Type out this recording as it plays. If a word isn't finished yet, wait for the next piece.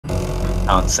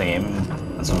can't see him.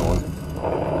 That's north.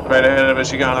 Right ahead of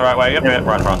us, you going the right way, yep. Yeah,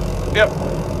 right in front. Yep.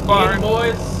 Fire,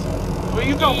 boys. Where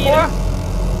you going, boy?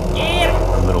 Yeah.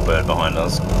 A little bird behind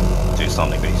us. Do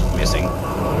something, but he's missing.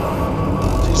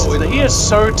 Jesus, he is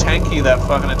so tanky, that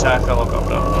fucking attack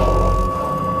helicopter.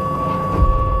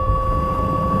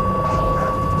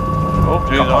 Oh,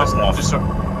 dude, Nice enough.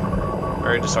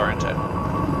 Very disoriented.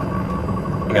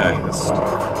 You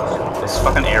know, this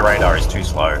fucking air radar is too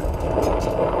slow.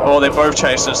 Oh, they're both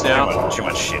chasing us now. Too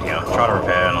much shit here. Try to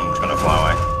repair and I'm just gonna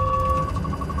fly away.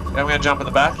 I'm gonna jump in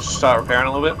the back, start repairing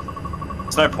a little bit.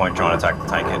 There's no point trying to attack the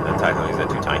these, they're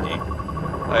too tanky.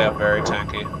 They are very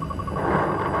tanky.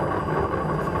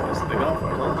 They're going for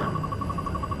it,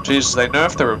 aren't they? Jesus, they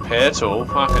nerfed the repair tool.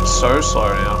 Fucking so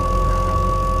slow now.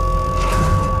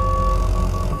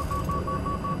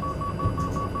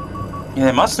 Yeah,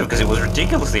 they must have, because it was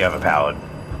ridiculously overpowered.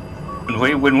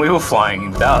 When we were flying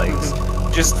in valleys,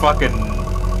 just fucking...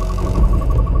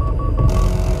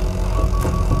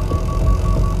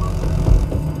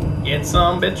 Get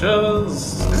some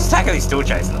bitches. This attacker is still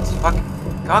chasing us.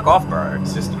 Fuck off, bro.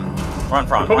 System. Run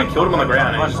front. We probably run killed him on the front,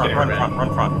 ground and Run he's front, just run getting front,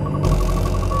 run front.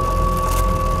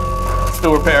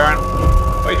 Still repairing.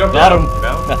 Oh, you dropped Got down.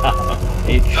 him.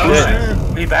 Eat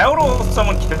shit. He bailed or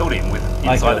someone killed him with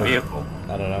inside the vehicle?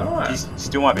 I don't know. Nice. He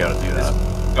still might be able to do that.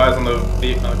 Guys on the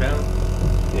vehicle on the ground.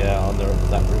 Yeah, on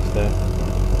that roof there.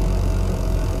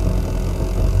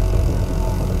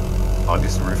 Oh,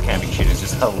 this roof camping shit is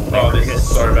just hilarious. Oh, this is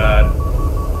so bad.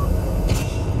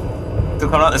 Still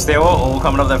coming up the stairwell, all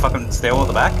coming up that fucking stairwell at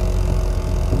the back.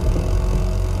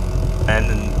 And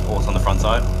then also on the front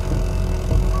side.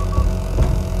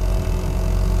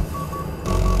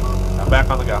 I'm back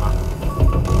on the gunner.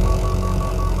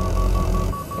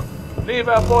 Leave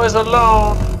our boys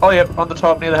alone. Oh, yep, on the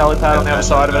top near the helipad on the other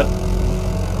side of it.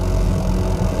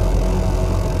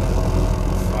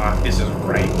 Fuck, this is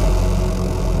great.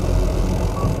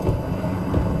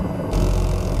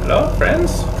 Hello,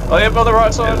 friends? Oh, yep, on the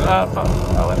right side.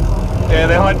 Yeah,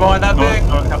 they're hiding behind that thing.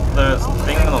 The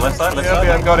thing on the left side? Left side?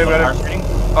 Yeah, got him, got him.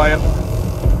 Oh, yep.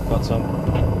 Got some.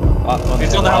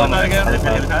 He's on the helipad again.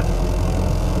 Helipad.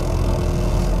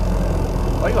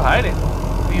 Why are you hiding?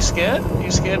 Are you scared? Are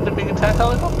you scared of the big attack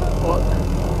helicopter? What?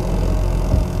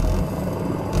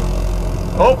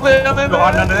 Oh, clear,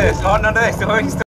 Hiding under this, hiding under this.